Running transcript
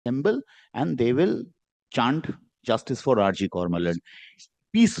assemble and they will chant justice for RG Kaur, my lord.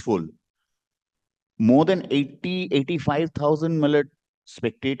 Peaceful. More than 85,000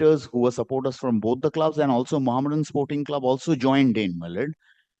 spectators who were supporters from both the clubs and also Mohammedan Sporting Club also joined in, my lord.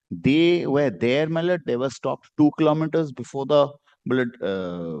 They were there, my lord. They were stopped 2 kilometers before the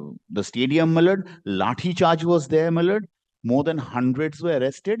stadium, my lord. Lathi charge was there, my lord. More than hundreds were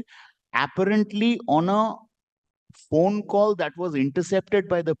arrested. Apparently, on a phone call that was intercepted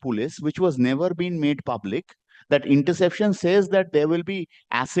by the police, which was never been made public. That interception says that there will be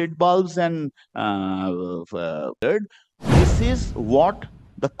acid bulbs and this is what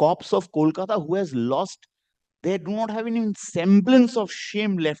the cops of Kolkata, who has lost, they do not have any semblance of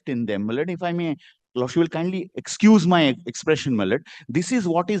shame left in them. Malad, if I may, Lordship will kindly excuse my expression, Malad. This is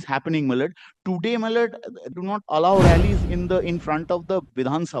what is happening, Malad. Today, Malad, do not allow rallies in front of the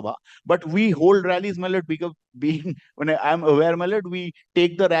Vidhan Sabha, but we hold rallies, Malad, because being when I am aware, Malad, we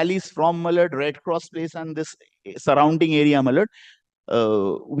take the rallies from Malad, Red Cross Place and this surrounding area, Malad.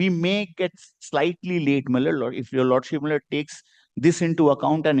 We may get slightly late, Malad, or if your Lordship, Malad, takes this into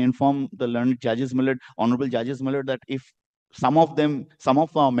account and inform the learned judges, Malad, honorable judges, Malad, that if some of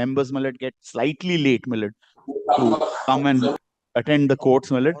our members, Malad, get slightly late, Malad, to come and attend the courts,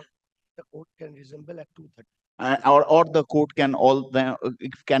 Malad, The court can resemble at 2:30. or the court can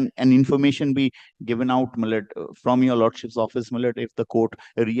can an information be given out, Malad, from your lordship's office, Malad, if the court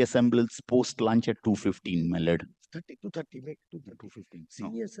reassembles post lunch at 2:15, Malad. 30 to 30, make 2:15.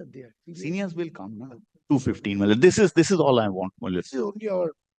 Seniors are there. Seniors will come now. 2:15, Malad. This is all I want, Malad. This is only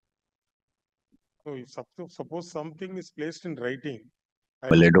our. So if suppose something is placed in writing,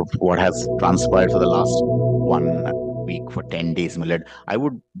 Malad, of what has transpired for the last 1 week for 10 days, Malad. I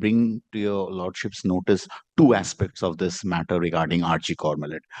would bring to your lordship's notice two aspects of this matter regarding Archie Kaur,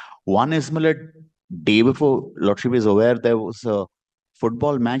 Malad. One is, Malad, day before lordship is aware, there was a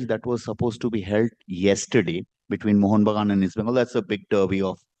football match that was supposed to be held yesterday between Mohun Bagan and East Bengal. That's a big derby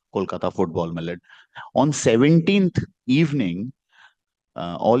of Kolkata football, Malad. On 17th evening,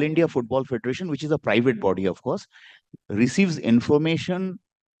 All India Football Federation, which is a private body, of course, receives information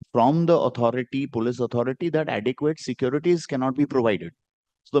from the authority, police authority, that adequate securities cannot be provided.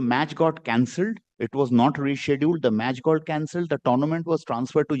 So the match got cancelled. It was not rescheduled. The match got cancelled. The tournament was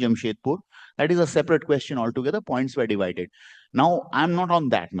transferred to Jamshedpur. That is a separate question altogether. Points were divided. Now, I'm not on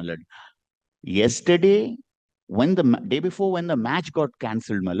that, Malad. Yesterday, when the day before, when the match got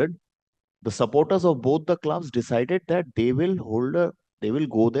cancelled, Malad, the supporters of both the clubs decided that they will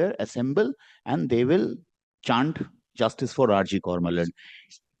go there, assemble, and they will chant justice for RG Kaur, Malad.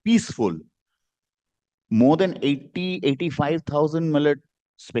 Peaceful. More than 85,000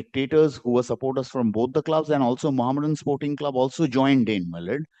 spectators who were supporters from both the clubs and also Mohammedan Sporting Club also joined in,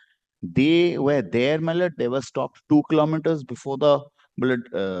 Malad. They were there, Malad. They were stopped 2 kilometers before the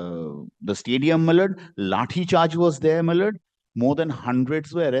stadium, Malad. Lathi charge was there, Malad. More than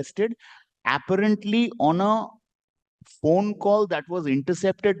hundreds were arrested. Apparently, on a phone call that was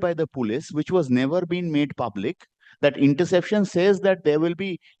intercepted by the police, which was never been made public. That interception says that there will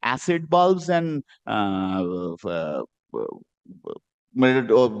be acid bulbs and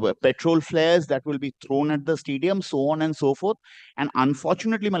petrol flares that will be thrown at the stadium, so on and so forth. And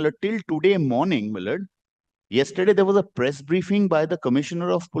unfortunately, Millard, till today morning, Millard, yesterday there was a press briefing by the Commissioner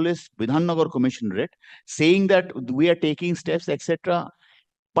of Police, Vidhannagar Commissionerate, saying that we are taking steps, etc.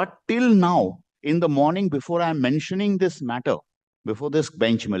 But till now, in the morning, before I'm mentioning this matter, before this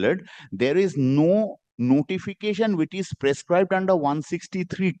bench, Millard, there is no notification which is prescribed under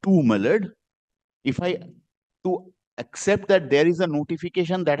 163(2), Millard. If I to accept that there is a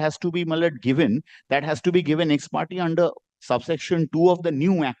notification that has to be, Millard, given, that has to be given ex parte under subsection 2 of the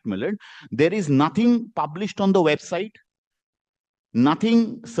new act, Millard, there is nothing published on the website,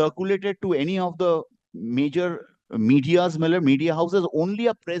 nothing circulated to any of the major media houses. Only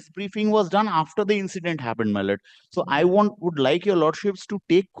a press briefing was done after the incident happened, Millard. So I would like your lordships to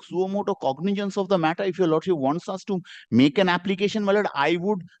take suo moto cognizance of the matter. If your lordship wants us to make an application, Millard, I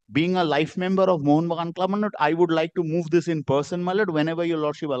would, being a life member of Mohun Bagan Club, Millard, I would like to move this in person, Millard, whenever your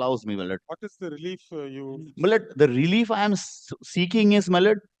lordship allows me, Millard. what is the relief you? Millard, the relief I am seeking is,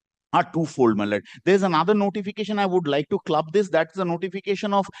 Millard, are twofold, Millard. There's another notification I would like to club this. That's the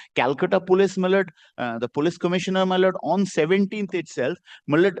notification of Calcutta Police, Millard, the Police Commissioner, Millard, on 17th itself,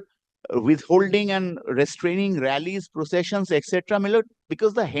 Millard, withholding and restraining rallies, processions, etc., Millard,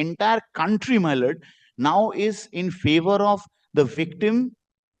 because the entire country, Millard, now is in favor of the victim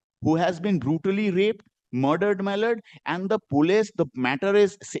who has been brutally raped, murdered, Millard, and the police. The matter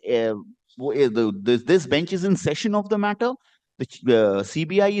is, this bench is in session of the matter. The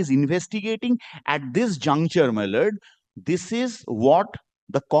CBI is investigating at this juncture, Millard. This is what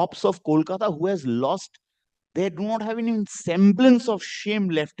The cops of Kolkata who has lost, they do not have any semblance of shame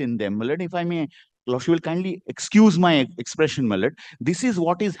left in them. Malad, if I may, Lordship will kindly excuse my expression, Malad. This is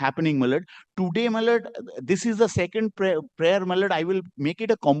what is happening, Malad. Today, Malad, this is the second prayer, Malad. I will make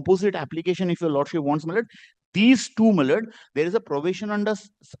it a composite application if your Lordship wants, Malad. These two, Malad, there is a provision under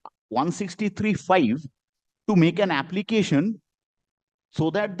 163(5) to make an application so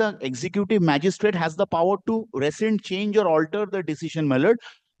that the executive magistrate has the power to rescind, change, or alter the decision, my lord.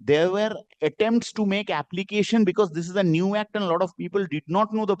 There were attempts to make application because this is a new act and a lot of people did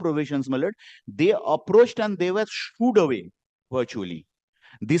not know the provisions, my lord. They approached and they were shooed away virtually.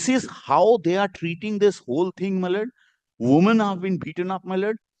 This is how they are treating this whole thing, my lord. Women have been beaten up, my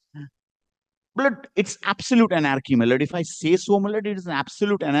lord. But it's absolute anarchy, my lord. If I say so, my lord, it is an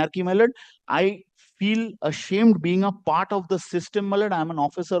absolute anarchy, my lord. I feel ashamed being a part of the system, my lord. I'm an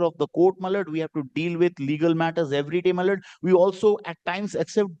officer of the court, my lord. We have to deal with legal matters every day, my lord. We also at times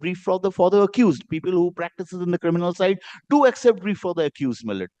accept brief for the accused. People who practices in the criminal side do accept brief for the accused,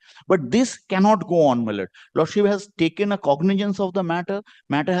 my lord. But this cannot go on, my lord. Lordship has taken a cognizance of the matter.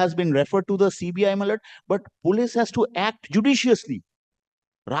 Matter has been referred to the CBI, my lord. But police has to act judiciously.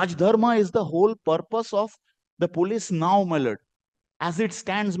 Raj Dharma is the whole purpose of the police now, my lord. As it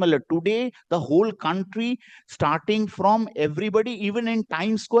stands, my lord, today, the whole country, starting from everybody, even in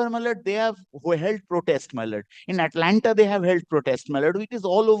Times Square, my lord, they have held protest, my lord. In Atlanta, they have held protest, my lord. It is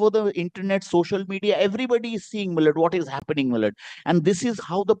all over the internet, social media. Everybody is seeing, my lord, what is happening, my lord. And this is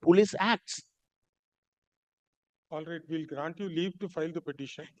how the police acts. All right, we'll grant you leave to file the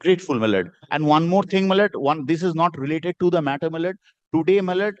petition. Grateful, my lord. And one more thing, my lord. This is not related to the matter, my lord. Today,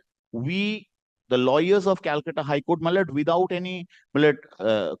 my lord, we, the lawyers of Calcutta High Court, my lord, without any, my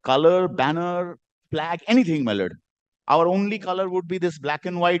lord, color, banner, flag, anything, my lord. Our only color would be this black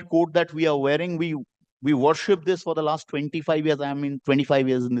and white coat that we are wearing. We worship this for the last 25 years. I mean, 25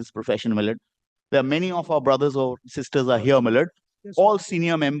 years in this profession, my lord. There are many of our brothers or sisters are here, my lord. All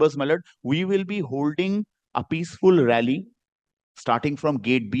senior members, my lord. We will be holding a peaceful rally starting from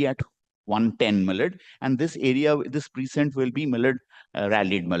gate B at 110, Millard. And this area, this precinct will be Millard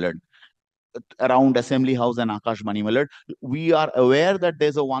rallied, Millard, around Assembly House and Akash Bani, Millard. We are aware that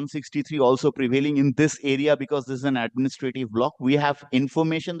there's a 163 also prevailing in this area because this is an administrative block. We have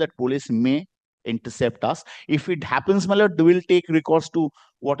information that police may intercept us. If it happens, Millard, they will take recourse to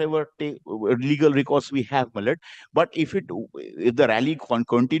whatever legal recourse we have, Millard. But if the rally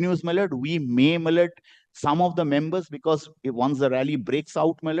continues, Millard, we may, Millard, some of the members, because once the rally breaks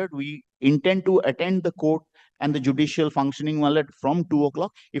out, Millard, we intend to attend the court and the judicial functioning, Millard, from 2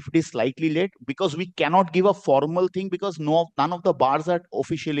 o'clock. If it is slightly late, because we cannot give a formal thing because none of the bars are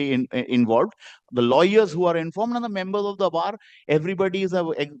officially involved. The lawyers who are informed and the members of the bar, everybody is a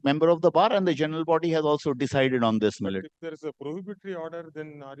member of the bar, and the general body has also decided on this, Millard. If there is a prohibitory order,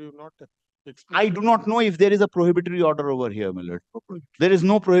 then are you not I do not know if there is a prohibitory order over here, Millard. There is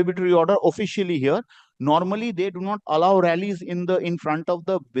no prohibitory order officially here. Normally, they do not allow rallies in front of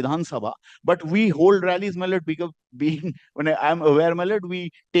the Vidhan Sabha, but we hold rallies, Millard, because being when I am aware, Millard,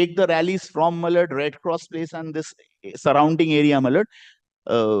 we take the rallies from Millard, Red Cross Place, and this surrounding area, Millard.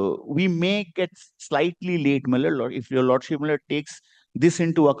 We may get slightly late, Millard, if your Lordship, Millard, takes this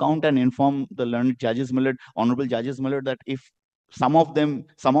into account and inform the learned judges, Millard, honorable judges, Millard, that if some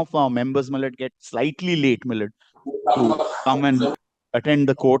of our members, Millard, get slightly late, Millard, to come and attend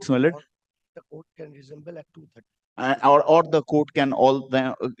the courts, Millard. The court can resemble at 2:30. Or the court can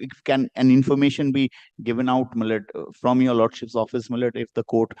can an information be given out, Millard, from your Lordship's office, Millard, if the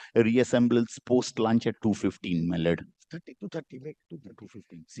court reassembles post lunch at 2:15, Millard. 30 to 30, make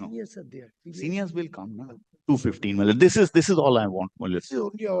 2:15. Seniors are there. Seniors will come, no? 2:15, Millard. This is all I want, Millard. This is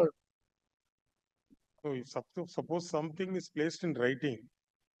only our. So if suppose something is placed in writing,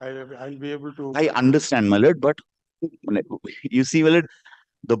 I'll be able to. I understand, Millard, but you see, Millard,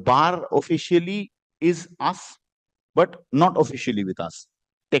 the bar officially is us, but not officially with us,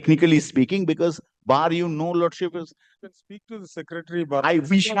 technically speaking, because bar, Lordship is. You can speak to the secretary bar.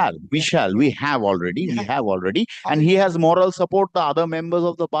 We have already, and he has moral support. The other members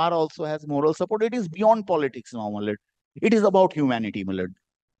of the bar also has moral support. It is beyond politics now, Millard. It is about humanity, Millard.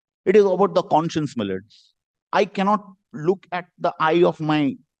 It is about the conscience, Millard. I cannot look at the eye of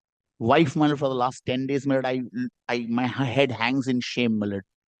my wife, Millard, for the last 10 days, Millard. My head hangs in shame, Millard.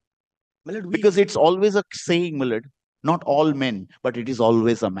 Because it's always a saying, Millard, not all men, but it is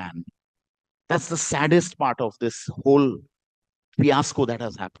always a man. That's the saddest part of this whole fiasco that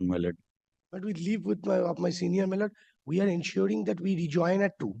has happened, Millard. But we leave with my senior, Millard. We are ensuring that we rejoin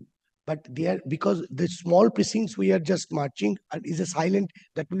at 2. But they are, because the small precincts we are just marching is a silent,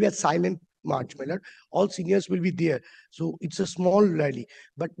 that we are silent March, my lord. All seniors will be there. So it's a small rally.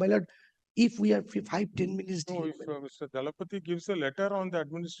 But my lord, if we are 5-10 minutes So delay, if Mr. Dalapati gives a letter on the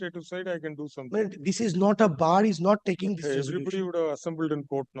administrative side, I can do my something. lord, this is not a bar is not taking this Everybody resolution. would have assembled in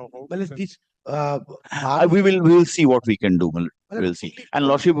court now. How My to lord, send? this bar We will see what we can do, my lord. my We lord, will see. only And for-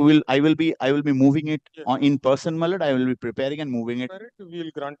 lordship, I will be moving it Yes. in person, my lord. I will be preparing and moving it.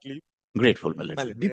 We'll grant leave. Grateful, my lord. my lord,